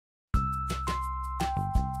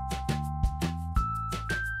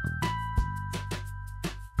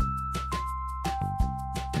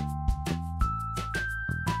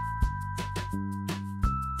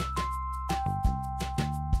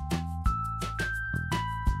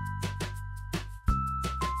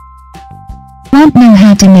Want to know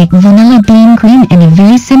how to make vanilla bean cream in a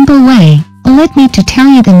very simple way? Let me to tell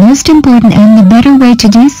you the most important and the better way to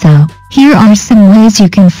do so. Here are some ways you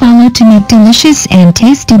can follow to make delicious and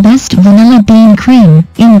tasty best vanilla bean cream.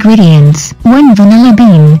 Ingredients: 1 vanilla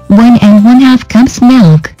bean, 1 1/2 cups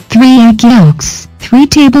milk, 3 egg yolks, 3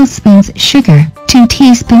 tablespoons sugar, 2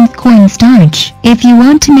 teaspoons cornstarch. If you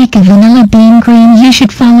want to make a vanilla bean cream, you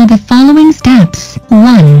should follow the following steps.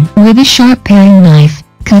 1. With a sharp paring knife,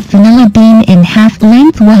 cut vanilla bean in half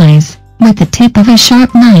lengthwise. With the tip of a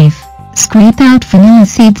sharp knife, scrape out vanilla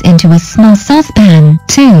seeds into a small saucepan.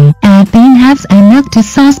 2. Add bean halves and milk to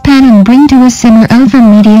saucepan and bring to a simmer over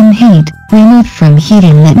medium heat. Remove from heat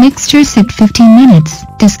and let mixture sit 15 minutes.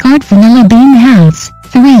 Discard vanilla bean halves.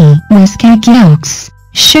 3. Whisk egg yolks,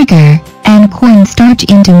 sugar, and cornstarch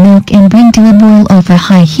into milk and bring to a boil over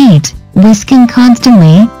high heat, whisking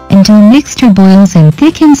constantly until mixture boils and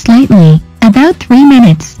thickens slightly. About 3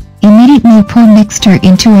 minutes. Immediately pour mixture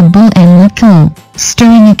into a bowl and let cool,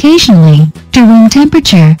 stirring occasionally to room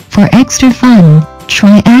temperature. For extra fun,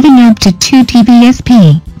 try adding up to 2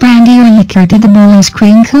 tablespoons brandy or liquor to the bowl as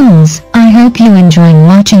cream cools. I hope you enjoy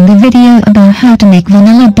watching the video about how to make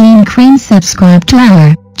vanilla bean cream. Subscribe to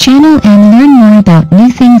our channel and learn more about new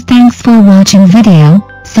things. Thanks for watching video.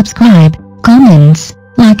 Subscribe, comments,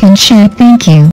 like and share. Thank you.